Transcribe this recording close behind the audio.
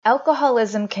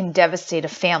Alcoholism can devastate a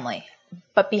family,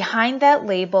 but behind that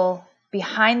label,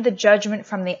 behind the judgment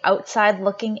from the outside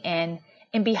looking in,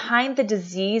 and behind the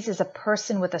disease is a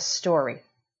person with a story.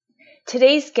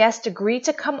 Today's guest agreed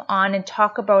to come on and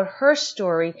talk about her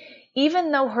story,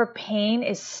 even though her pain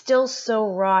is still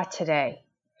so raw today.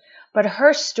 But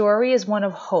her story is one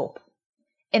of hope.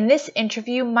 In this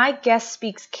interview, my guest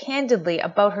speaks candidly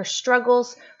about her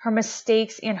struggles, her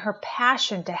mistakes, and her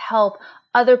passion to help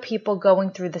other people going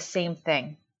through the same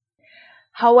thing.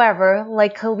 However,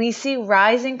 like Khaleesi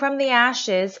rising from the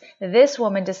ashes, this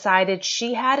woman decided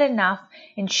she had enough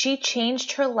and she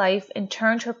changed her life and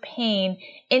turned her pain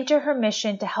into her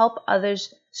mission to help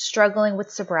others struggling with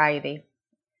sobriety.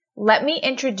 Let me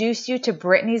introduce you to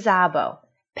Brittany Szabo.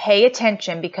 Pay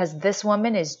attention because this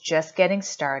woman is just getting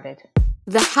started.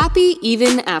 The Happy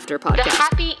Even After Podcast. The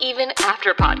Happy Even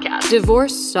After Podcast.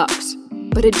 Divorce sucks,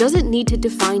 but it doesn't need to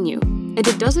define you, and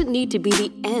it doesn't need to be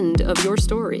the end of your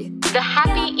story. The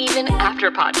Happy Even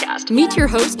After Podcast. Meet your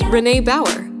host, Renee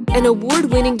Bauer, an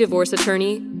award-winning divorce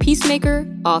attorney, peacemaker,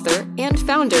 author, and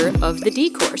founder of The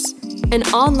D-Course, an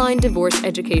online divorce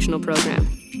educational program.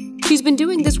 She's been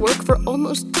doing this work for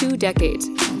almost 2 decades,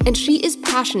 and she is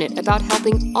passionate about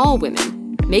helping all women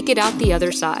make it out the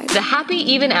other side. The Happy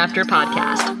Even After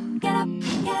Podcast.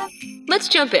 Let's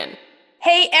jump in.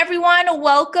 Hey everyone,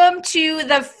 welcome to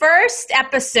the first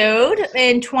episode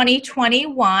in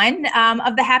 2021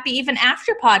 of the Happy Even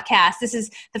After Podcast. This is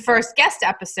the first guest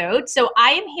episode. So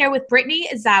I am here with Brittany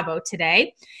Szabo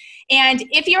today. And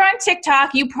if you're on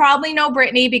TikTok, you probably know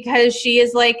Brittany because she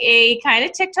is like a kind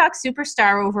of TikTok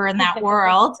superstar over in that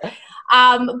world.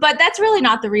 But that's really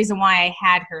not the reason why I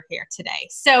had her here today.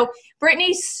 So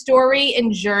Brittany's story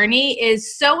and journey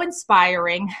is so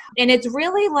inspiring. And it's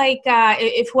really like,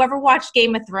 if whoever watched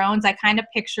Game of Thrones, I kind of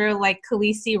picture like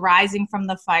Khaleesi rising from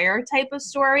the fire type of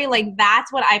story. Like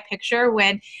that's what I picture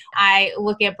when I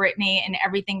look at Brittany and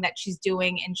everything that she's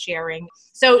doing and sharing.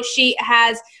 So she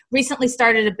has recently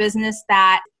started a business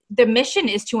that the mission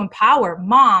is to empower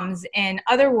moms and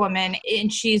other women,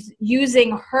 and she's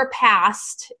using her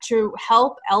past to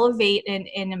help elevate and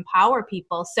empower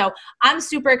people. So I'm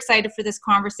super excited for this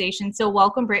conversation. So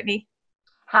welcome, Brittany.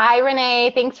 Hi,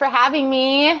 Renee. Thanks for having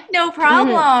me. No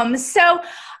problem. So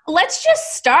let's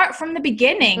just start from the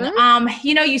beginning.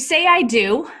 You say I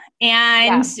do.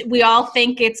 And we all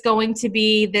think it's going to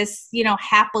be this,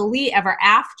 happily ever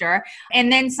after.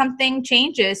 And then something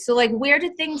changes. So like, how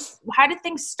did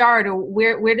things start, or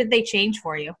where did they change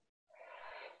for you?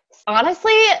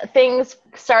 Honestly, things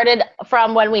started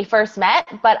from when we first met,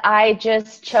 but I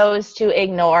just chose to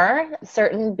ignore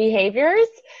certain behaviors.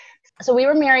 So we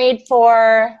were married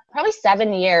for probably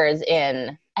 7 years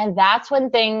in, and that's when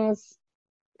things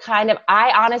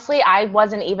I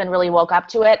wasn't even really woke up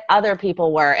to it. Other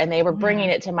people were, and they were bringing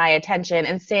it to my attention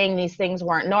and saying these things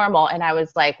weren't normal. And I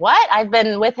was like, what? I've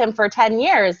been with him for 10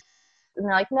 years. And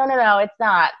they're like, no, it's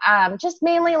not. Just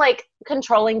mainly like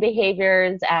controlling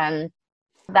behaviors and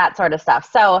that sort of stuff.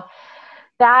 So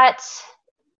that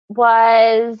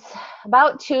was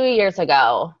about 2 years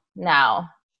ago now.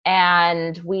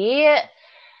 And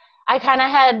I kind of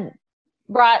had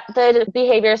brought the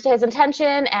behaviors to his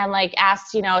attention and like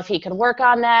asked, if he could work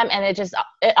on them. And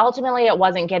ultimately it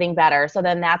wasn't getting better. So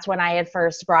then that's when I had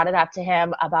first brought it up to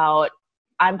him about,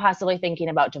 I'm possibly thinking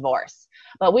about divorce.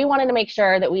 But we wanted to make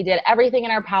sure that we did everything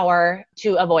in our power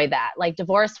to avoid that. Like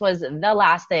divorce was the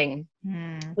last thing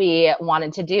we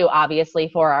wanted to do, obviously,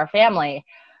 for our family.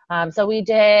 So we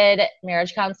did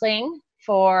marriage counseling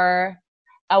for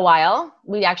a while.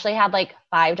 We actually had like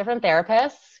 5 different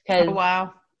therapists. Oh,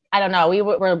 wow. I don't know. We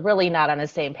were really not on the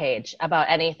same page about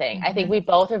anything. I think we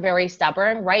both are very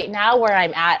stubborn. Right now, where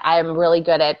I'm at, I'm really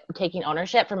good at taking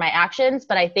ownership for my actions.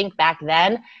 But I think back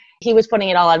then, he was putting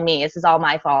it all on me. This is all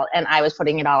my fault. And I was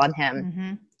putting it all on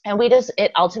him. And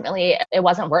it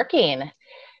wasn't working.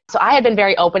 So I had been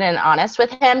very open and honest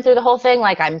with him through the whole thing.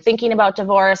 Like, I'm thinking about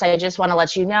divorce. I just want to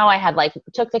let you know I had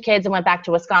took the kids and went back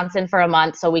to Wisconsin for a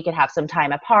month so we could have some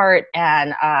time apart.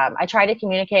 And I try to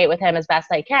communicate with him as best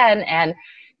I can. And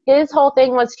his whole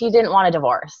thing was he didn't want a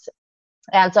divorce.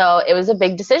 And so it was a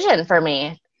big decision for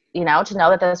me, to know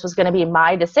that this was going to be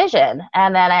my decision.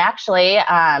 And then I actually,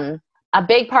 a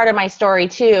big part of my story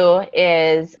too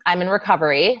is I'm in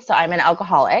recovery. So I'm an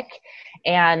alcoholic.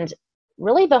 And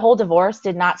really the whole divorce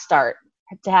did not start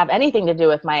to have anything to do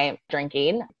with my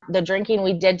drinking. The drinking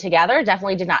we did together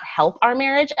definitely did not help our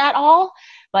marriage at all.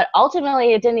 But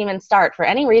ultimately it didn't even start for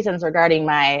any reasons regarding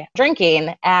my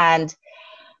drinking. And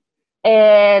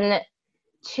in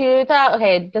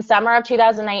the summer of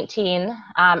 2019,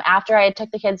 after I took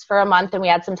the kids for a month and we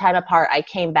had some time apart, I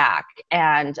came back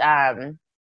and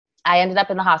I ended up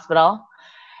in the hospital.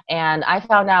 And I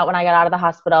found out when I got out of the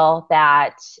hospital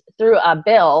that through a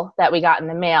bill that we got in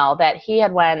the mail that he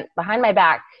had went behind my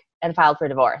back and filed for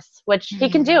divorce, which he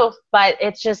can do. But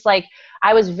it's just like,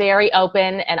 I was very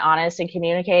open and honest in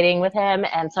communicating with him.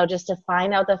 And so just to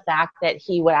find out the fact that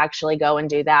he would actually go and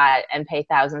do that and pay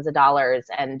thousands of dollars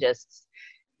and just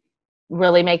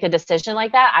really make a decision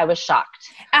like that, I was shocked.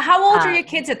 How old were your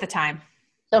kids at the time?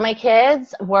 So my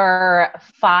kids were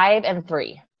 5 and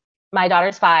 3. My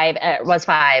daughter's was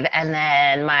 5, and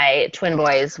then my twin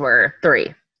boys were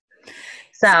 3.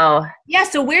 So yeah.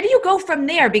 So where do you go from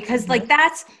there? Because like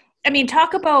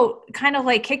talk about kind of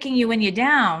like kicking you when you're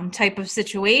down type of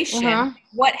situation.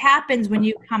 What happens when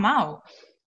you come out?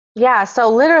 Yeah. So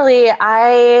literally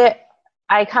I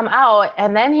come out,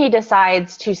 and then he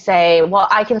decides to say, well,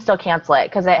 I can still cancel it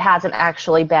because it hasn't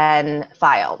actually been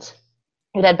filed.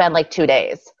 It had been like 2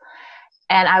 days.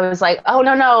 And I was like, oh,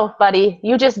 no, buddy,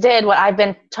 you just did what I've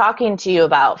been talking to you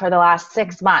about for the last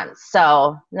 6 months.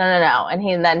 So no. And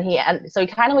so he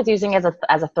kind of was using it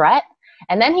as a threat.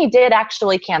 And then he did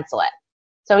actually cancel it.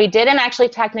 So he didn't actually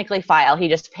technically file. He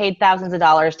just paid thousands of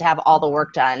dollars to have all the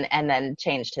work done and then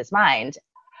changed his mind.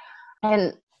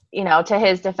 And, to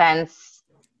his defense,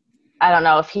 I don't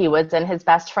know if he was in his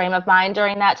best frame of mind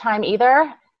during that time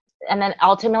either. And then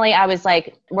ultimately I was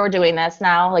like, we're doing this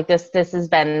now. Like this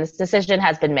decision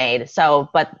has been made. So,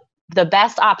 but the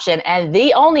best option and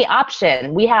the only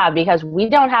option we have, because we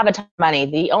don't have a ton of money,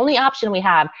 the only option we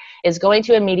have is going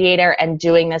to a mediator and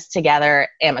doing this together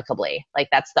amicably. Like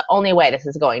that's the only way this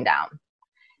is going down.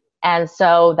 And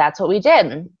so that's what we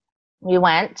did. We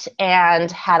went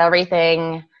and had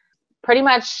everything pretty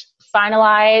much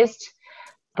finalized,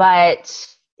 but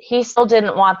he still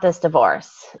didn't want this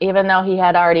divorce, even though he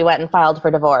had already went and filed for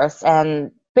divorce.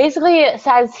 And basically it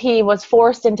says he was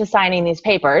forced into signing these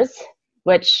papers,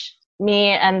 which me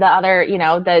and the other,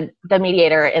 the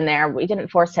mediator in there, we didn't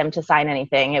force him to sign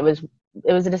anything. It was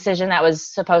a decision that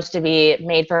was supposed to be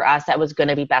made for us that was going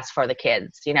to be best for the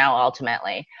kids,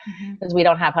 ultimately, because we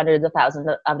don't have hundreds of thousands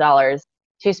of dollars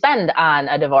to spend on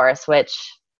a divorce, which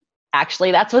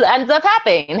actually that's what ends up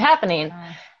happening.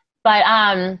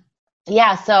 But,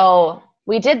 yeah, so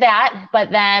we did that,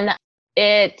 but then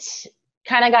it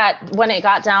kind of when it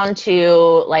got down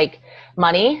to like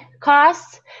money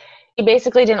costs, he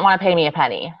basically didn't want to pay me a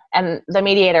penny. And the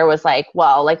mediator was like,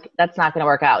 well, like that's not going to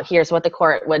work out. Here's what the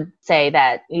court would say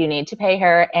that you need to pay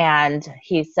her. And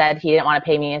he said he didn't want to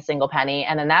pay me a single penny.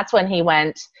 And then that's when he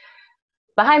went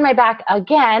behind my back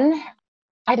again.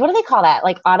 What do they call that?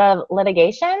 Like out of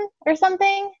litigation or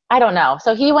something? I don't know.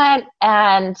 So he went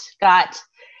and got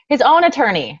his own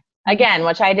attorney again,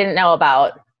 which I didn't know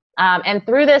about. And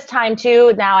through this time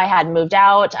too, now I had moved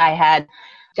out. I had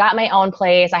got my own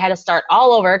place. I had to start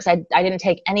all over because I didn't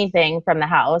take anything from the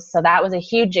house. So that was a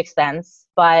huge expense.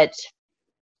 But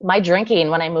my drinking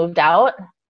when I moved out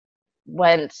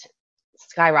went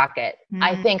skyrocket.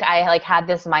 I think I had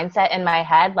this mindset in my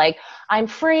head, like I'm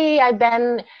free. I've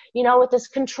been, with this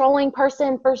controlling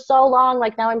person for so long.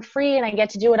 Like now I'm free and I get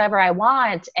to do whatever I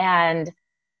want. And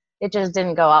it just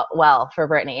didn't go out well for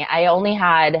Brittany. I only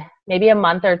had maybe a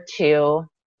month or two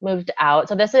moved out.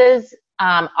 So this is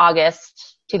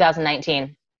August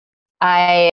 2019.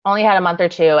 I only had a month or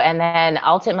two. And then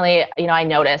ultimately, I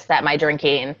noticed that my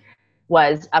drinking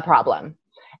was a problem.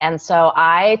 And so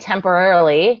I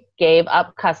temporarily gave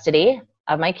up custody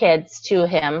of my kids to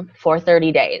him for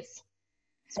 30 days.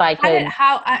 So I could.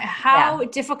 How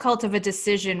difficult of a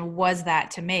decision was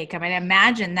that to make? I mean,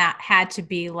 imagine that had to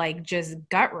be like just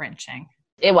gut wrenching.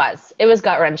 It was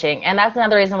gut wrenching. And that's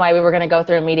another reason why we were going to go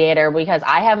through a mediator, because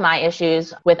I have my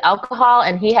issues with alcohol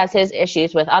and he has his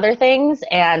issues with other things.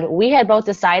 And we had both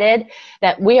decided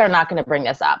that we are not going to bring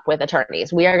this up with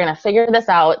attorneys. We are going to figure this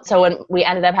out. So when we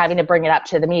ended up having to bring it up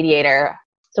to the mediator,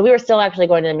 so we were still actually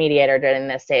going to the mediator during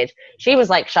this stage. She was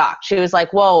like shocked. She was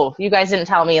like, whoa, you guys didn't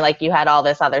tell me like you had all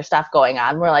this other stuff going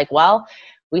on. We're like, well,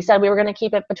 we said we were going to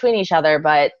keep it between each other,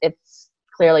 but it's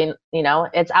clearly,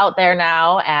 it's out there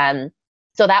now. And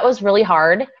so that was really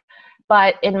hard.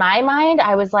 But in my mind,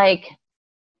 I was like,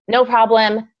 no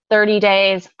problem, 30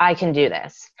 days, I can do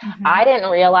this. I didn't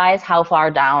realize how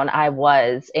far down I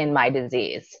was in my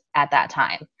disease at that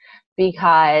time,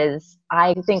 because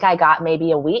I think I got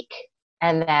maybe a week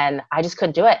and then I just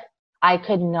couldn't do it. I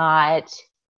could not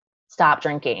stop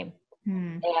drinking.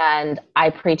 And I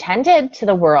pretended to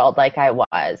the world like I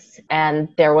was. And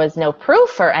there was no proof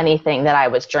for anything that I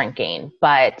was drinking,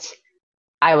 but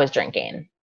I was drinking.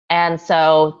 And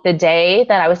so the day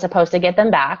that I was supposed to get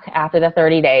them back after the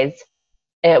 30 days,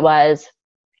 it was,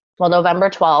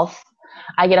 November 12th,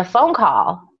 I get a phone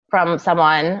call from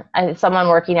someone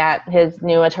working at his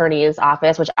new attorney's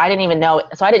office, which I didn't even know.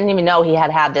 So I didn't even know he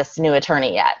had this new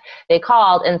attorney yet. They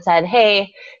called and said,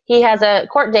 hey, he has a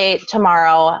court date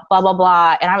tomorrow, blah, blah,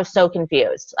 blah. And I was so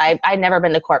confused. I'd never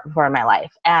been to court before in my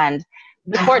life. And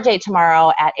the court date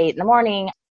tomorrow at 8 a.m.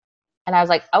 And I was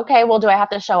like, okay, well, do I have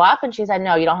to show up? And she said,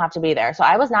 no, you don't have to be there. So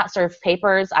I was not served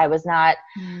papers. I was not,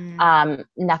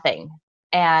 nothing.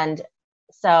 And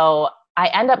so I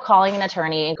end up calling an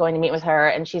attorney and going to meet with her.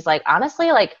 And she's like,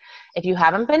 honestly, like, if you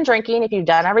haven't been drinking, if you've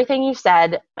done everything you've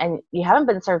said, and you haven't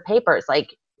been served papers,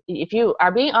 like, if you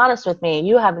are being honest with me,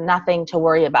 you have nothing to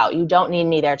worry about. You don't need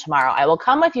me there tomorrow. I will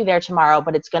come with you there tomorrow,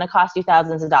 but it's going to cost you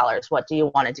thousands of dollars. What do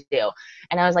you want to do?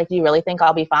 And I was like, do you really think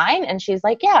I'll be fine? And she's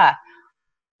like, yeah.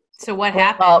 So what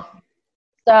happened? Well,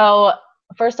 so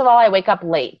first of all, I wake up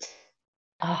late.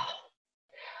 Oh,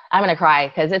 I'm going to cry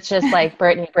because it's just like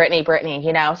Brittany,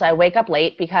 you know? So I wake up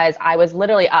late because I was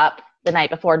literally up the night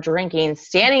before drinking,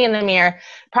 standing in the mirror,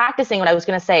 practicing what I was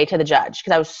going to say to the judge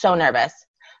because I was so nervous.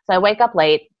 So I wake up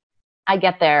late. I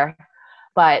get there,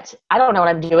 but I don't know what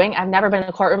I'm doing. I've never been in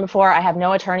a courtroom before. I have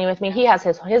no attorney with me. He has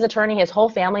his attorney, his whole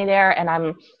family there, and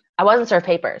I wasn't served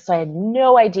papers. So I had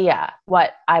no idea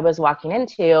what I was walking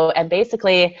into. And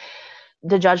basically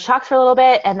the judge talks for a little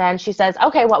bit and then she says,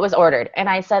 okay, what was ordered? And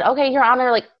I said, okay, Your Honor,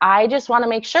 like, I just want to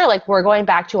make sure, like, we're going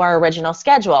back to our original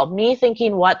schedule. Me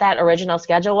thinking what that original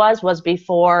schedule was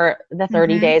before the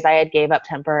 30 days I had gave up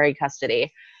temporary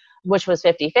custody, which was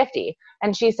 50-50.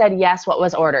 And she said, yes, what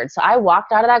was ordered. So I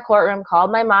walked out of that courtroom,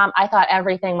 called my mom. I thought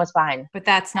everything was fine. But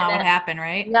that's not what happened,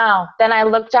 right? No. Then I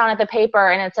looked down at the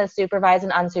paper and it says supervised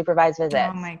and unsupervised visits.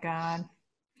 Oh my God.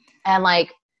 And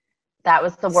like, that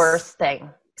was the worst thing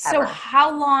So ever.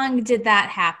 how long did that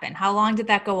happen? How long did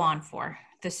that go on for,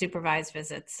 the supervised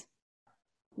visits?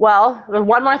 Well,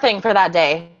 one more thing for that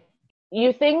day.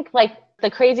 You think like the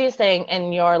craziest thing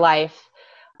in your life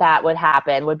that would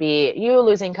happen would be you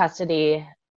losing custody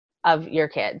of your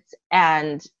kids.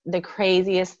 And the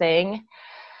craziest thing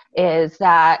is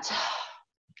that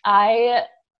I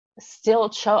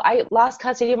lost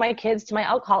custody of my kids to my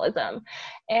alcoholism.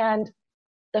 And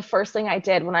the first thing I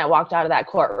did when I walked out of that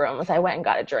courtroom was I went and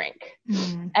got a drink.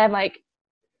 And like,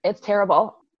 it's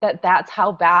terrible that's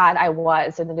how bad I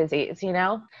was in the disease, you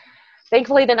know?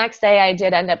 Thankfully, the next day I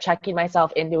did end up checking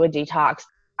myself into a detox.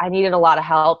 I needed a lot of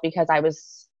help because I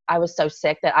was so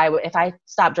sick that if I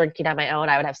stopped drinking on my own,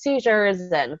 I would have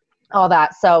seizures and all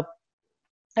that. So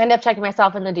I ended up checking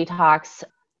myself in the detox.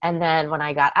 And then when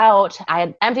I got out, I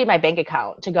had emptied my bank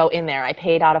account to go in there. I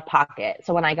paid out of pocket.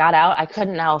 So when I got out, I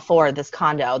couldn't now afford this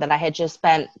condo that I had just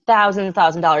spent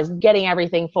 $1,000 getting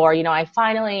everything for. You know, I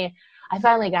finally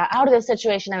got out of this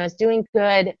situation. I was doing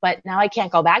good, but now I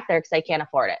can't go back there because I can't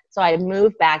afford it. So I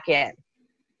moved back in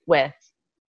with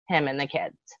him and the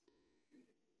kids.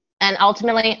 And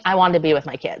ultimately, I wanted to be with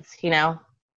my kids, you know,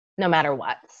 no matter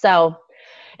what. So,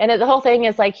 and the whole thing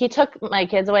is like, he took my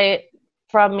kids away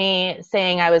from me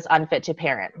saying I was unfit to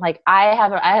parent. Like I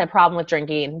had a problem with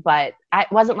drinking, but I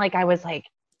wasn't like, I was like,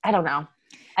 I don't know.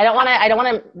 I don't want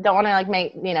to like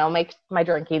make my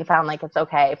drinking sound like it's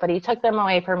okay, but he took them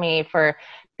away from me for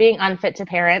being unfit to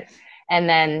parent and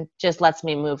then just lets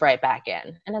me move right back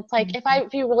in. And it's like,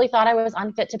 if you really thought I was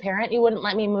unfit to parent, you wouldn't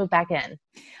let me move back in.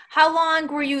 How long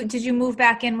did you move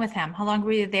back in with him? How long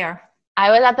were you there? I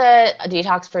was at the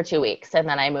detox for 2 weeks and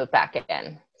then I moved back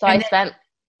in. So I spent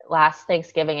last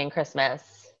Thanksgiving and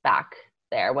Christmas back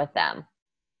there with them.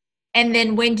 And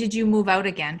then when did you move out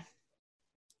again?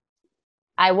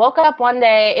 I woke up one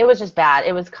day, it was just bad.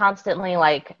 It was constantly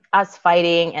like us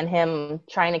fighting and him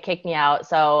trying to kick me out.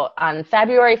 So on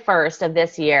February 1st of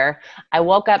this year, I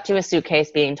woke up to a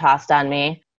suitcase being tossed on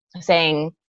me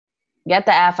saying, get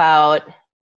the F out.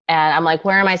 And I'm like,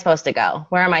 where am I supposed to go?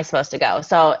 Where am I supposed to go?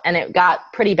 So, and it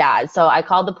got pretty bad. So I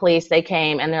called the police, they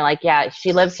came and they're like, yeah,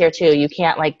 she lives here too. You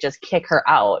can't like just kick her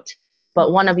out,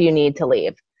 but one of you need to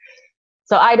leave.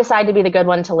 So I decided to be the good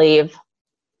one to leave.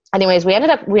 Anyways, we ended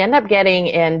up getting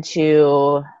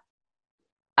into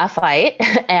a fight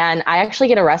and I actually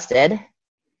get arrested.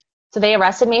 So they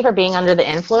arrested me for being under the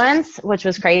influence, which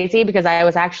was crazy because I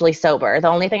was actually sober. The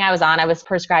only thing I was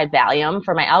prescribed Valium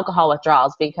for my alcohol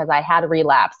withdrawals because I had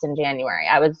relapsed in January.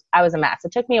 I was a mess.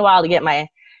 It took me a while to get my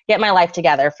life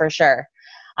together for sure.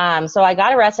 So I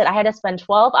got arrested. I had to spend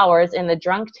 12 hours in the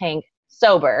drunk tank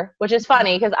sober, which is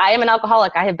funny because I am an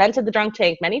alcoholic. I have been to the drunk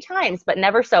tank many times, but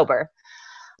never sober.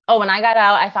 Oh, when I got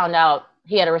out, I found out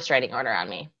he had a restraining order on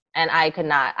me. And I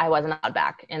wasn't allowed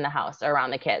back in the house or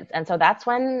around the kids. And so that's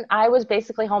when I was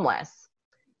basically homeless.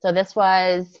 So this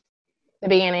was the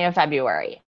beginning of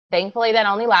February. Thankfully, that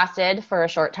only lasted for a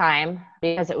short time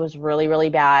because it was really, really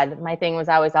bad. My thing was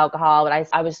always alcohol, but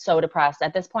I was so depressed.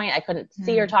 At this point, I couldn't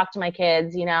see or talk to my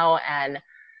kids, and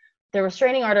the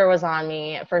restraining order was on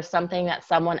me for something that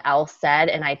someone else said.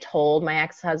 And I told my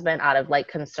ex-husband out of like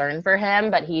concern for him,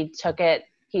 but he took it.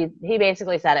 He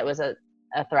basically said it was a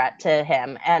threat to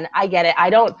him. And I get it. I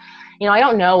don't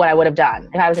know what I would have done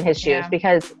if I was in his shoes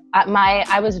because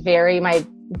I was very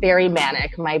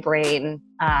manic, my brain,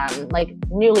 like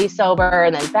newly sober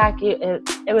and then back,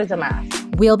 it was a mess.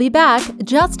 We'll be back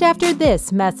just after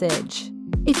this message.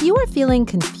 If you are feeling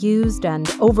confused and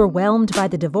overwhelmed by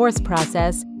the divorce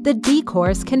process, the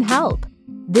D-Course can help.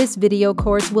 This video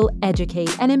course will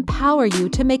educate and empower you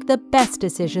to make the best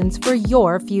decisions for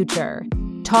your future.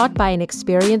 Taught by an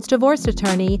experienced divorce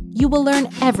attorney, you will learn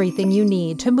everything you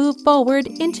need to move forward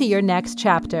into your next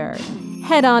chapter.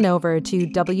 Head on over to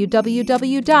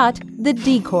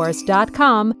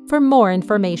www.thedcourse.com for more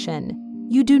information.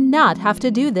 You do not have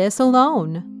to do this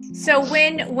alone. So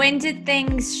when did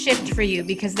things shift for you?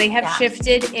 Because they have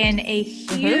shifted in a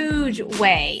huge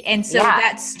way. And so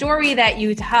that story that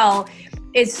you tell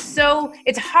is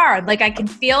it's hard. Like I can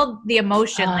feel the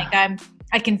emotion.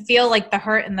 I can feel like the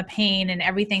hurt and the pain and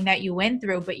everything that you went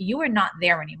through, but you are not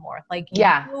there anymore. Like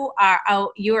you are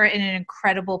out, you are in an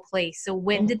incredible place. So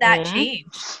when did that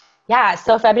change? Yeah.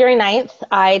 So February 9th,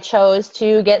 I chose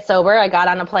to get sober. I got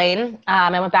on a plane.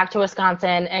 I went back to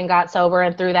Wisconsin and got sober.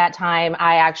 And through that time,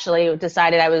 I actually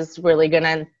decided I was really going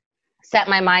to set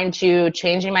my mind to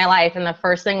changing my life. And the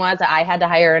first thing was that I had to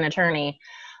hire an attorney.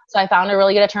 So I found a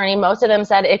really good attorney. Most of them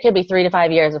said it could be 3 to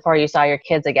 5 years before you saw your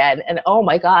kids again. And oh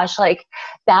my gosh, like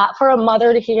that for a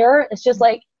mother to hear, it's just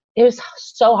like, it was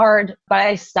so hard, but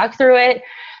I stuck through it,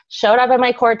 showed up at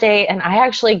my court date, and I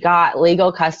actually got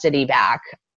legal custody back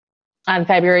on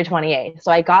February 28th.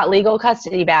 So I got legal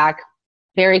custody back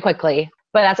very quickly.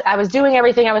 But I was doing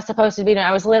everything I was supposed to be doing.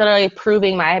 I was literally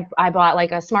I bought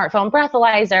like a smartphone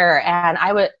breathalyzer, and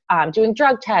I was doing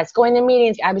drug tests, going to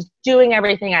meetings. I was doing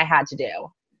everything I had to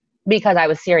do because I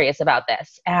was serious about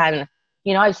this. And,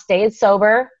 I've stayed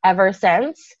sober ever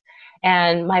since.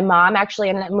 And my mom actually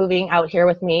ended up moving out here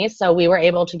with me. So we were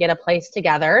able to get a place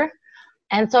together.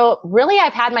 And so really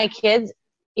I've had my kids,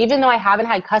 even though I haven't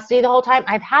had custody the whole time,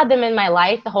 I've had them in my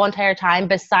life the whole entire time,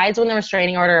 besides when the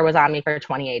restraining order was on me for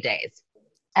 28 days.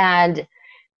 And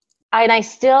I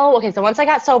still, so once I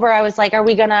got sober, I was like, are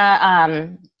we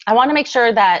gonna, I want to make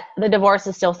sure that the divorce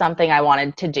is still something I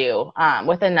wanted to do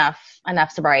with enough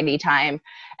sobriety time.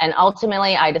 And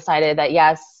ultimately I decided that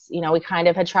yes, we kind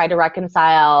of had tried to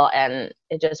reconcile and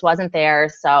it just wasn't there.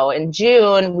 So in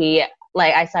June,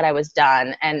 like I said, I was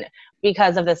done. And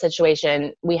because of the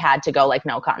situation, we had to go like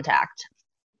no contact.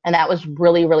 And that was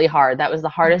really, really hard. That was the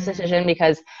hardest decision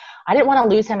because I didn't want to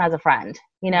lose him as a friend,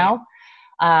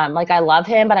 like I love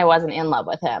him, but I wasn't in love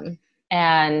with him.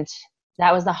 And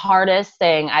that was the hardest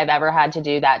thing I've ever had to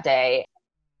do that day.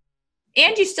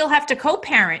 And you still have to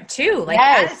co-parent too. Like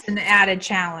that is an added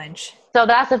challenge. So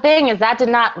that's the thing is that did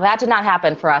not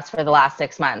happen for us for the last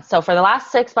 6 months. So for the last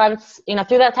 6 months,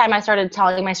 through that time, I started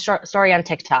telling my story on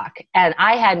TikTok, and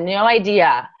I had no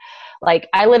idea. Like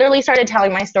I literally started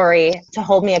telling my story to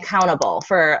hold me accountable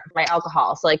for my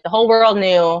alcohol. So like the whole world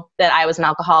knew that I was an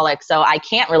alcoholic. So I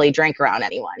can't really drink around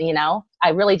anyone, I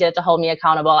really did it to hold me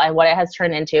accountable. And what it has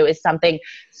turned into is something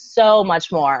so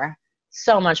much more.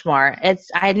 I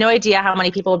had no idea how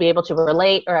many people would be able to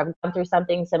relate or have gone through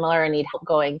something similar and need help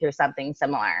going through something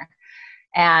similar.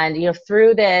 And,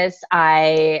 through this,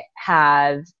 I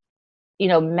have,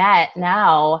 met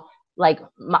now, like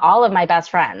all of my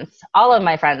best friends, all of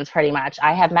my friends pretty much,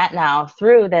 I have met now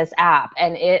through this app.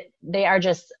 And they are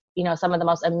just, some of the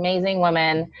most amazing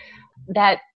women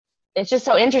that it's just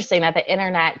so interesting that the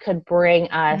internet could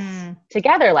bring us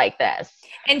together like this.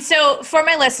 And so for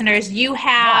my listeners, you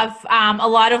have a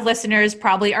lot of listeners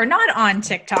probably are not on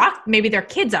TikTok. Maybe their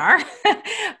kids are,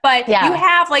 but you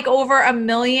have like over 1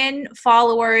 million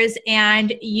followers,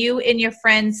 and you and your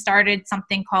friends started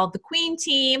something called the Queen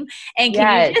Team. And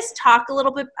can you just talk a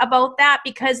little bit about that?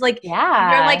 Because you're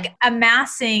like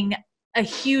amassing a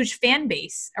huge fan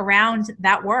base around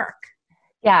that work.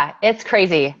 Yeah, it's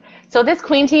crazy. So this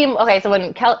Queen Team, so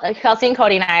when Kelsey and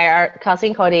Cody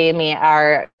and me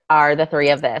are the three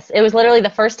of this. It was literally the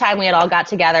first time we had all got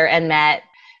together and met,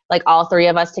 like all three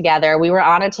of us together. We were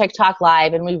on a TikTok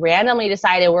live and we randomly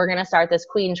decided we're going to start this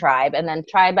Queen Tribe, and then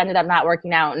Tribe ended up not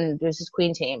working out and there's this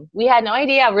Queen Team. We had no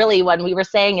idea really when we were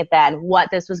saying it then what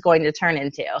this was going to turn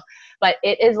into, but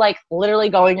it is like literally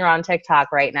going around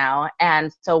TikTok right now.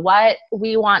 And so what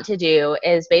we want to do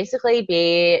is basically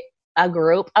be a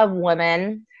group of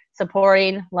women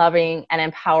supporting, loving, and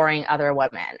empowering other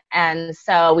women. And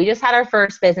so we just had our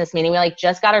first business meeting. We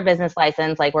just got our business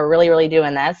license. We're really, really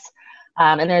doing this.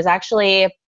 And there's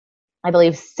actually, I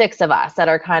believe, 6 of us that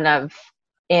are kind of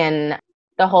in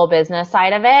the whole business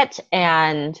side of it.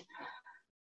 And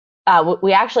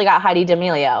we actually got Heidi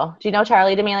D'Amelio. Do you know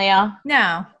Charli D'Amelio?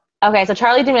 No. Okay, so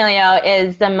Charli D'Amelio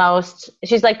is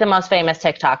she's like the most famous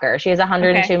TikToker. She has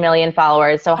 102 million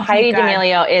followers. So Heidi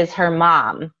D'Amelio is her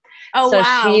mom. Oh, so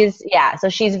wow.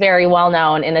 she's very well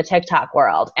known in the TikTok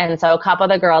world. And so a couple of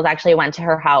the girls actually went to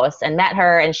her house and met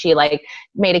her, and she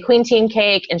made a queen team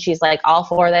cake, and she's all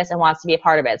for this and wants to be a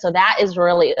part of it. So that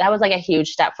was a huge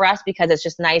step for us, because it's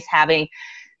just nice having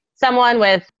someone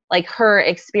with her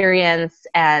experience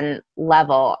and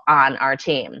level on our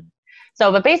team.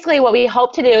 So, but basically what we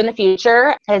hope to do in the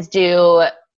future is do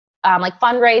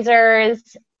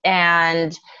fundraisers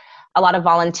and a lot of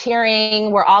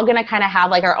volunteering. We're all going to kind of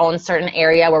have our own certain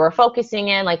area where we're focusing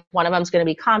in. One of them is going to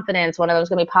be confidence. One of them is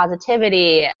going to be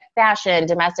positivity, fashion,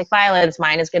 domestic violence.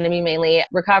 Mine is going to be mainly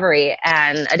recovery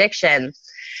and addiction.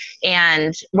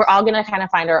 And we're all going to kind of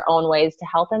find our own ways to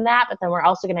help in that. But then we're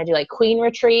also going to do queen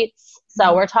retreats.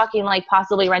 So we're talking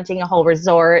possibly renting a whole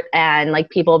resort and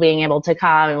people being able to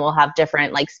come, and we'll have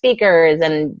different speakers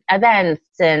and events.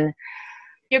 And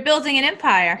you're building an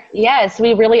empire. Yes,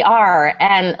 we really are.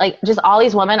 And just all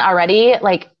these women already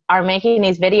are making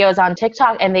these videos on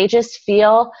TikTok, and they just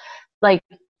feel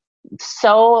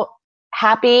so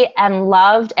happy and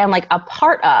loved and a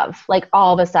part of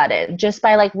all of a sudden, just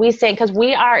by we saying, because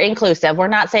we are inclusive. We're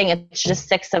not saying it's just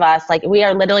 6 of us. We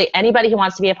are literally anybody who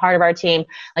wants to be a part of our team.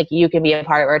 You can be a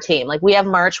part of our team. We have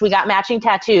merch. We got matching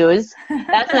tattoos.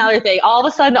 That's another thing. All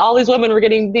of a sudden, all these women were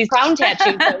getting these crown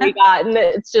tattoos that we got, and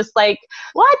it's just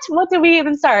what did we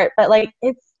even start? But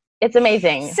it's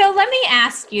amazing. So let me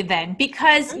ask you then,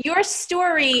 because your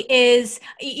story is,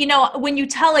 when you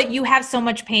tell it, you have so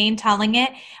much pain telling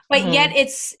it, but yet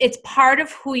it's part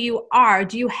of who you are.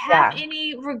 Do you have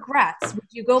any regrets? Would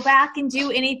you go back and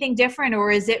do anything different? Or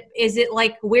is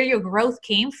it where your growth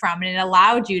came from and it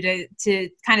allowed you to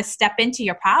kind of step into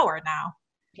your power now?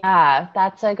 Yeah,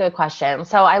 that's a good question.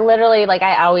 So I literally,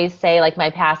 I always say, my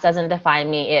past doesn't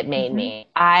define me, it made me.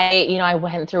 I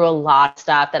went through a lot of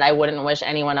stuff that I wouldn't wish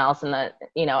anyone else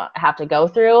have to go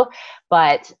through,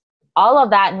 but all of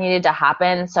that needed to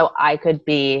happen so I could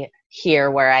be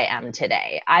here where I am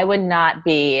today. I would not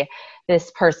be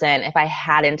this person if I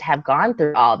hadn't have gone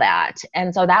through all that.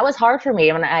 And so that was hard for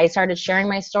me when I started sharing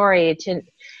my story to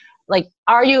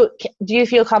do you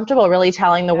feel comfortable really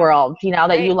telling the world,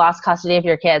 that you lost custody of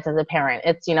your kids as a parent?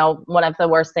 It's, one of the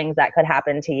worst things that could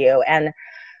happen to you. And,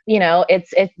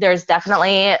 there's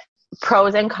definitely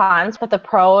pros and cons, but the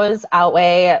pros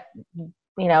outweigh,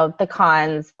 the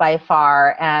cons by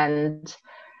far. And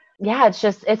yeah,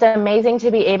 it's amazing to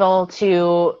be able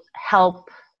to help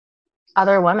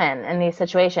other women in these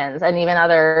situations, and even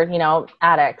other,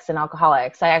 addicts and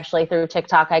alcoholics. I actually, through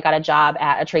TikTok, I got a job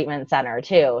at a treatment center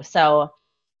too. So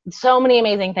many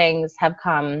amazing things have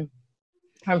come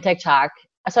from TikTok.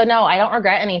 So no, I don't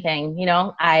regret anything.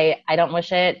 I don't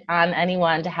wish it on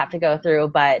anyone to have to go through,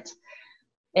 but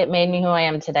it made me who I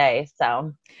am today.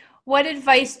 So what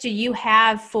advice do you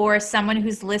have for someone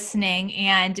who's listening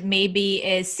and maybe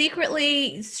is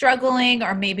secretly struggling,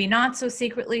 or maybe not so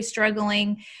secretly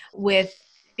struggling with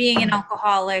being an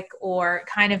alcoholic, or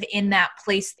kind of in that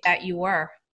place that you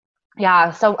were?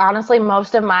 Yeah. So honestly,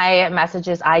 most of my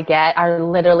messages I get are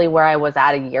literally where I was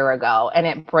at a year ago. And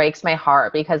it breaks my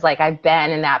heart because I've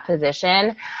been in that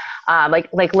position.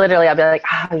 Literally I'll be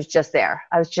I was just there.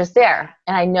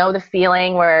 And I know the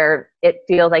feeling where it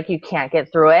feels like you can't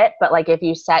get through it. But if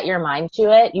you set your mind to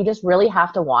it, you just really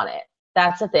have to want it.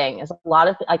 That's the thing, is a lot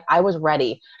of I was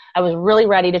ready. I was really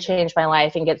ready to change my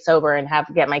life and get sober and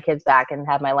get my kids back and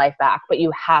have my life back. But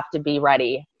you have to be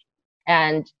ready.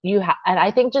 And and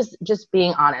I think just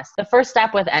being honest. The first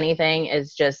step with anything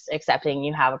is just accepting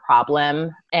you have a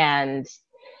problem. And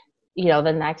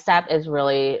the next step is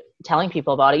really telling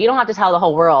people about it. You don't have to tell the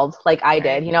whole world like I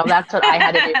did. That's what I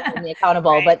had to do to keep me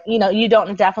accountable. Right. But, you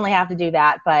don't definitely have to do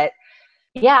that. But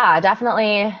yeah,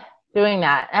 definitely doing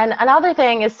that. And another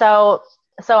thing is, so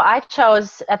I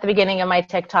chose at the beginning of my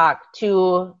TikTok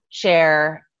to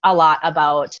share a lot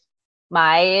about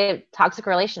my toxic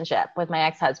relationship with my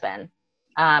ex-husband.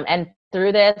 And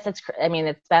through this, it's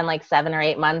been 7 or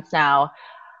 8 months now.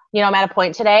 I'm at a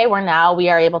point today where we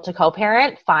are able to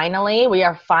co-parent. Finally, we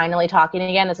are finally talking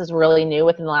again. This is really new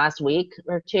within the last week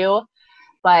or two,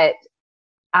 but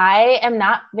I am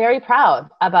not very proud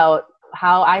about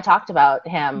how I talked about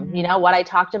him. Mm-hmm. What I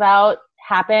talked about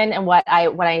happened and what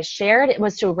I shared, it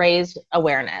was to raise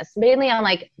awareness, mainly on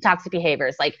like toxic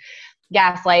behaviors, like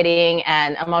gaslighting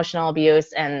and emotional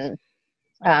abuse and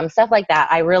stuff like that.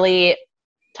 I really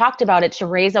talked about it to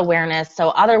raise awareness so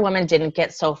other women didn't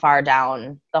get so far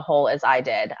down the hole as I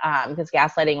did, because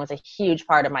gaslighting was a huge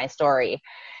part of my story.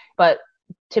 But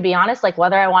to be honest, like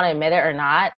whether I want to admit it or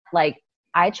not, like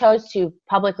I chose to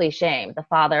publicly shame the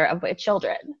father of my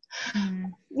children,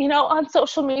 on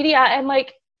social media. And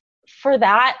like, for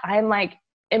that, I'm like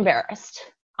embarrassed,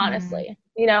 honestly.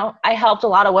 I helped a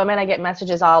lot of women. I get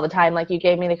messages all the time, like, you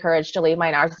gave me the courage to leave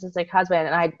my narcissistic husband.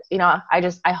 And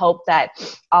I hope that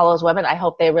all those women, I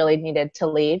hope they really needed to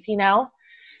leave,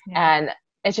 and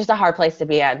it's just a hard place to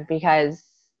be in because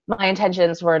my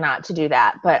intentions were not to do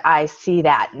that, but I see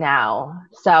that now.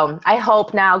 So I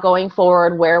hope now going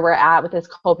forward where we're at with this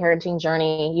co-parenting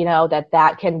journey,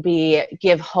 that can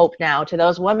give hope now to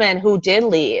those women who did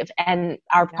leave and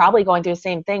are probably going through the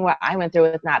same thing what I went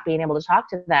through with not being able to talk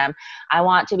to them. I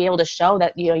want to be able to show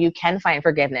that, you can find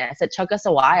forgiveness. It took us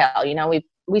a while,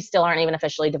 we still aren't even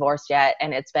officially divorced yet.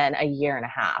 And it's been a year and a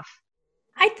half.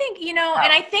 I think, and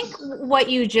I think what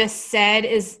you just said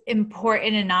is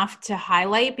important enough to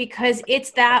highlight because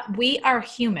it's that we are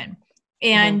human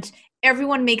and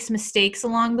everyone makes mistakes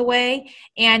along the way,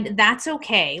 and that's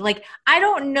okay. Like, I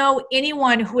don't know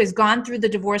anyone who has gone through the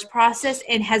divorce process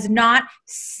and has not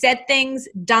said things,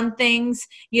 done things,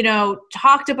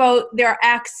 talked about their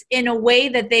ex in a way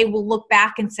that they will look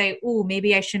back and say, ooh,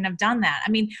 maybe I shouldn't have done that. I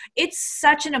mean, it's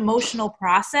such an emotional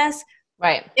process.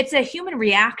 Right. It's a human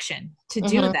reaction to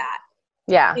do that.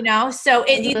 Yeah. So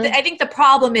I think the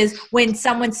problem is when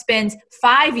someone spends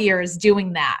 5 years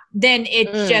doing that, then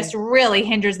it just really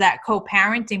hinders that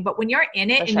co-parenting. But when you're in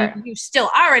it and you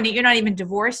still are in it, you're not even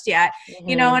divorced yet,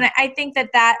 and I think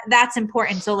that's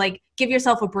important. So like, give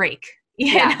yourself a break,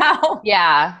 you know?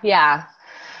 Yeah.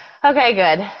 Okay,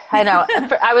 good. I know.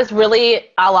 I was really,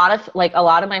 a lot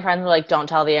of my friends were like, don't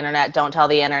tell the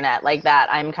internet like that.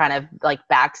 I'm kind of like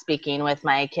back speaking with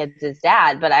my kids'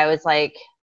 dad, but I was like,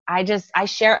 I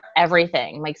share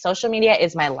everything. Like, social media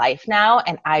is my life now.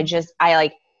 And I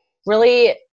like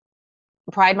really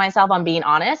pride myself on being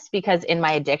honest because in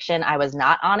my addiction, I was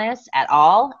not honest at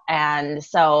all. And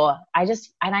so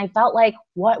I felt like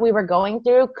what we were going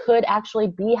through could actually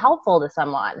be helpful to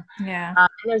someone. Yeah. And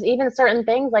there's even certain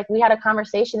things, like we had a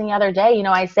conversation the other day,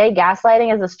 I say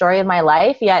gaslighting is the story of my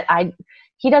life, yet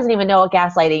he doesn't even know what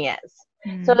gaslighting is.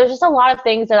 So there's just a lot of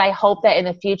things that I hope that in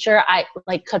the future I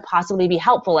could possibly be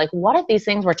helpful. Like, what if these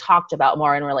things were talked about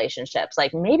more in relationships?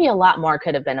 Like, maybe a lot more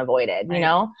could have been avoided,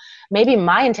 maybe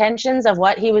my intentions of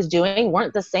what he was doing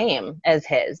weren't the same as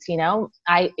his,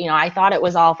 I thought it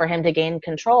was all for him to gain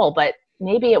control, but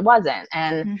maybe it wasn't.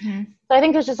 And so I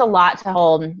think there's just a lot to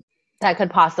hold that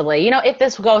could possibly, if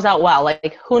this goes out well,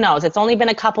 like, who knows? It's only been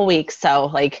a couple weeks.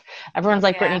 So like, everyone's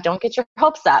like, Brittany, don't get your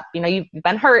hopes up. You've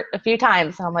been hurt a few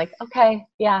times. So I'm like, okay,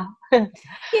 yeah. Yeah.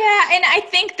 And I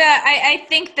think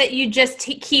that you just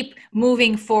keep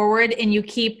moving forward and you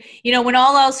keep, when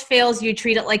all else fails, you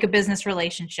treat it like a business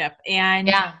relationship and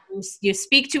you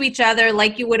speak to each other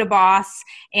like you would a boss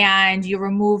and you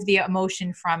remove the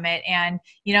emotion from it. And,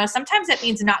 sometimes that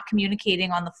means not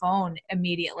communicating on the phone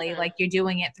immediately, like you're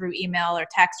doing it through email or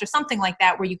text or something like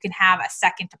that, where you can have a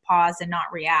second to pause and not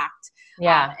react.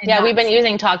 Yeah. We've been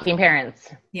using Talking Parents.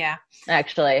 Yeah.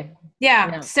 Actually.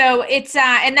 Yeah. So it's,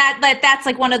 and that's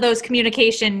like one of those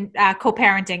communication,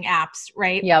 co-parenting apps,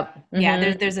 right? Yep.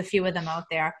 Yeah. There's a few of them out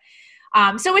there.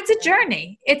 So it's a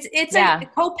journey. It's a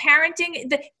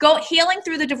co-parenting, healing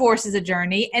through the divorce is a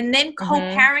journey. And then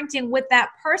co-parenting with that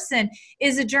person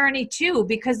is a journey too,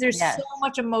 because there's so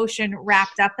much emotion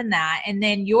wrapped up in that. And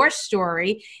then your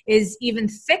story is even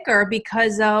thicker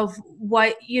because of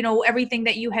what, everything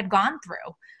that you had gone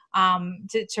through,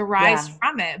 to rise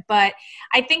from it. But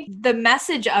I think the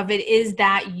message of it is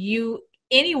that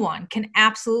anyone can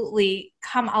absolutely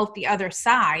come out the other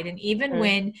side. And even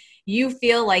when you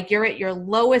feel like you're at your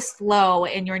lowest low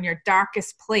and you're in your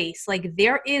darkest place, like,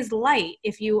 there is light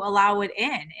if you allow it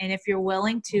in. And if you're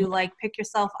willing to like pick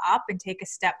yourself up and take a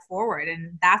step forward.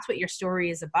 And that's what your story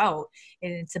is about.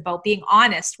 And it's about being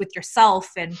honest with yourself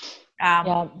and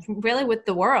really with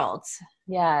the world.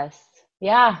 Yes.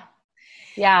 Yeah.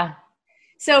 Yeah.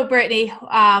 So Brittany,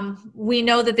 we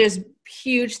know that there's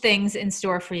huge things in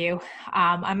store for you.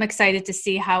 I'm excited to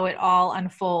see how it all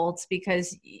unfolds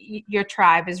because your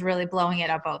tribe is really blowing it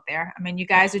up out there. I mean, you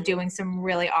guys are doing some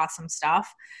really awesome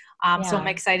stuff. So I'm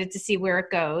excited to see where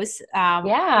it goes.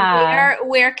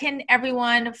 Where can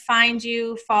everyone find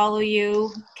you, follow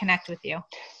you, connect with you?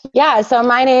 Yeah, so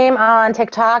my name on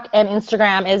TikTok and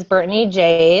Instagram is Brittany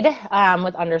Jade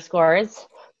with underscores.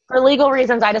 For legal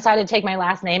reasons, I decided to take my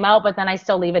last name out, but then I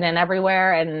still leave it in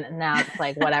everywhere, and now it's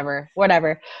like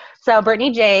whatever. So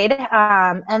Brittany Jade,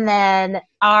 and then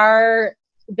our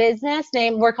business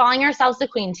name, we're calling ourselves the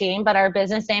Queen Team, but our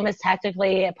business name is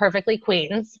technically Perfectly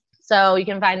Queens. So you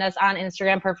can find us on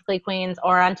Instagram, Perfectly Queens,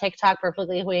 or on TikTok,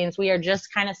 Perfectly Queens. We are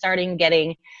just kind of starting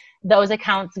getting those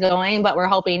accounts going, but we're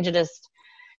hoping to just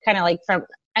kind of like from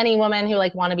any woman who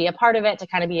like want to be a part of it to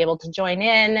kind of be able to join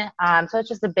in. So it's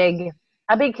just a big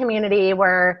community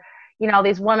where, you know,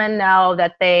 these women know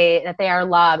that they are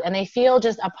loved and they feel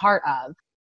just a part of.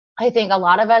 I think a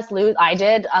lot of us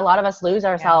lose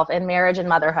ourselves in marriage and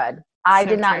motherhood. I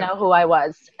did not know who I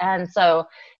was. And so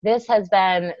this has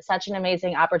been such an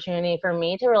amazing opportunity for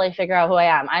me to really figure out who I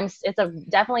am. It's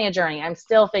definitely a journey. I'm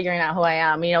still figuring out who I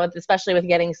am, you know, especially with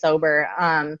getting sober.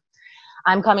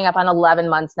 I'm coming up on 11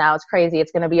 months now. It's crazy.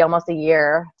 It's going to be almost a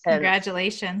year.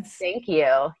 Congratulations. Thank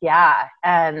you. Yeah.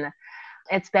 And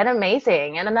it's been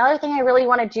amazing. And another thing I really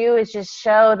want to do is just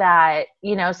show that,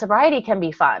 you know, sobriety can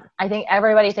be fun. I think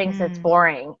everybody thinks it's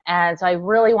boring. And so I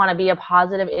really want to be a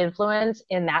positive influence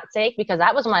in that sake, because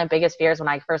that was one of my biggest fears when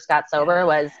I first got sober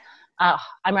was, I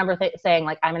remember saying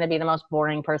like, I'm going to be the most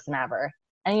boring person ever.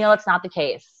 And, you know, it's not the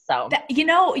case. So, you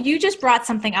know, you just brought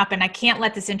something up and I can't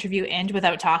let this interview end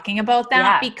without talking about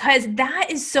that because that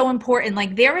is so important.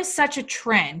 Like there is such a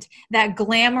trend that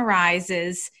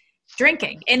glamorizes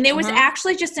drinking. And there was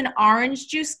actually just an orange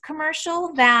juice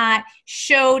commercial that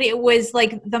showed it was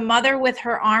like the mother with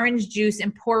her orange juice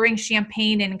and pouring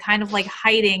champagne and kind of like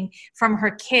hiding from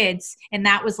her kids. And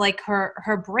that was like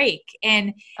her break.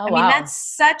 And I mean, that's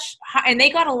such, and they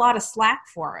got a lot of slack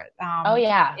for it.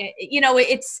 You know,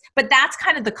 but that's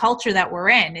kind of the culture that we're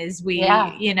in is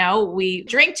you know, we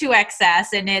drink to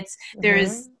excess and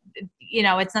there's, you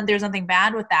know, there's nothing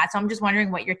bad with that. So I'm just wondering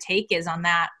what your take is on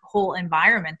that whole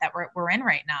environment that we're in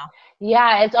right now.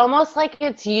 Yeah, it's almost like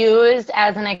it's used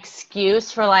as an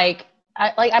excuse for like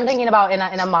I'm thinking about in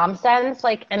a mom sense,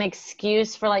 like an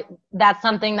excuse for like that's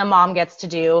something the mom gets to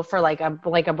do for like a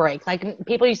break. Like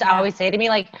people used to always say to me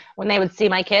like when they would see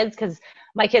my kids, because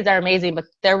my kids are amazing, but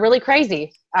they're really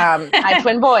crazy. I have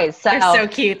twin boys. So they're so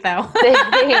cute though.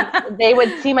 they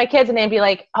would see my kids and they'd be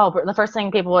like, oh, the first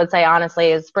thing people would say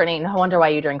honestly is, Brittany, no wonder why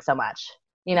you drink so much.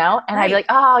 You know? And I'd be like,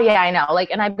 oh yeah, I know.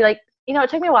 Like, and I'd be like, you know, it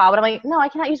took me a while, but I'm like, no, I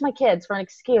cannot use my kids for an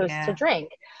excuse to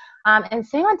drink. And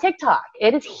same on TikTok.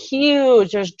 It is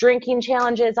huge. There's drinking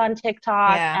challenges on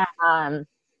TikTok. Yeah. And,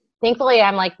 thankfully,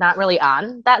 I'm like not really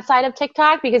on that side of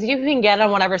TikTok because you can get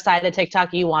on whatever side of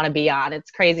TikTok you want to be on.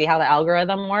 It's crazy how the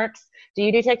algorithm works. Do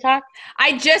you do TikTok?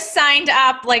 I just signed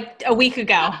up like a week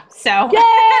ago. So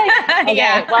yay!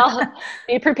 Okay, well,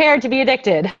 be prepared to be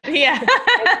addicted. Yeah.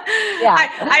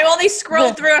 I only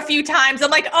scrolled through a few times.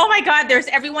 I'm like, oh my God,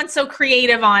 everyone's so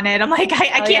creative on it. I'm like,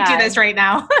 I can't do this right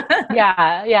now.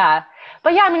 Yeah.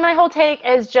 But yeah, I mean, my whole take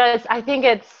is just, I think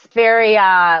it's very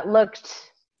looked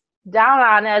down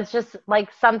on as just like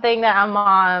something that a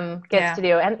mom gets to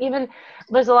do. And even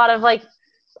there's a lot of like,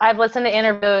 I've listened to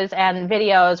interviews and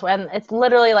videos when it's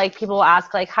literally like people will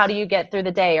ask like, how do you get through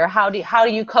the day? Or how do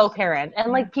you co-parent?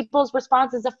 And like people's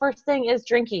responses, the first thing is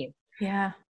drinking.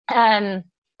 Yeah. And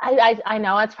I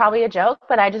know it's probably a joke,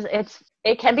 but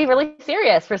it can be really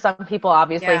serious for some people,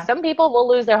 obviously. Yeah. Some people will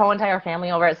lose their whole entire family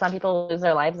over it. Some people lose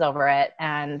their lives over it.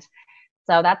 And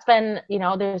so that's been, you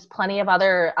know, there's plenty of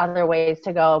other ways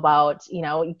to go about, you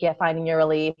know, finding your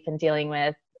relief and dealing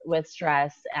with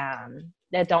stress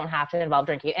that don't have to involve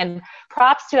drinking. And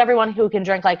props to everyone who can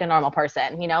drink like a normal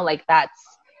person, you know, like that's,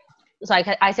 so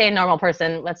I say a normal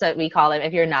person, that's what we call it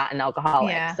if you're not an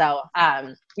alcoholic. Yeah. So,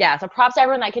 so props to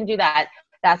everyone that can do that.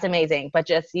 That's amazing. But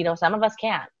just, you know, some of us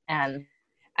can't. And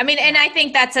I mean, and I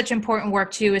think that's such important work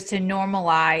too, is to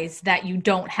normalize that you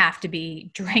don't have to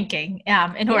be drinking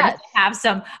in order to have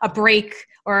a break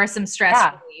or some stress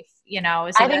relief, you know.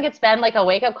 So I think it's been like a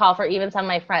wake up call for even some of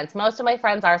my friends. Most of my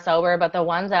friends are sober, but the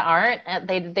ones that aren't,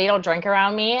 they don't drink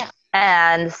around me.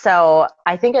 And so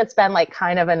I think it's been like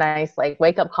kind of a nice like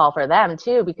wake up call for them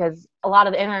too, because a lot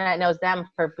of the internet knows them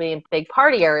for being big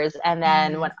partiers. And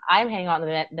then when I'm hanging out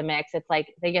in the mix, it's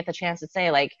like they get the chance to say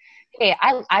like, hey,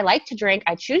 I like to drink,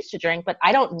 I choose to drink, but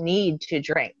I don't need to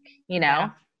drink, you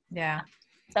know? Yeah.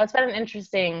 So it's been an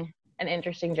interesting an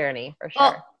interesting journey for sure.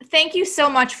 Well, thank you so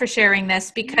much for sharing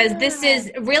this, because this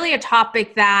is really a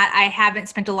topic that I haven't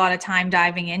spent a lot of time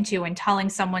diving into and telling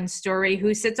someone's story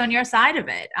who sits on your side of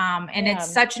it. And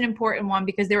it's such an important one,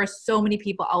 because there are so many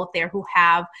people out there who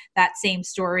have that same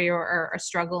story or are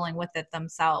struggling with it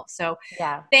themselves. So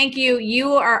thank you.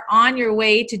 You are on your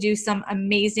way to do some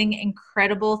amazing,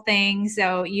 incredible things.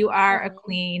 So you are a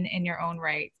queen in your own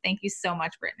right. Thank you so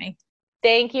much, Brittany.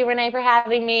 Thank you, Renee, for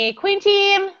having me. Queen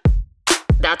team.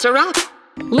 That's a wrap.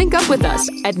 Link up with us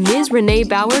at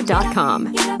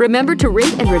MsReneeBauer.com. Remember to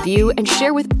rate and review and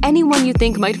share with anyone you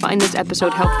think might find this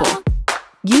episode helpful.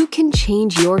 You can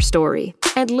change your story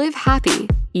and live happy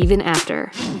even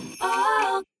after.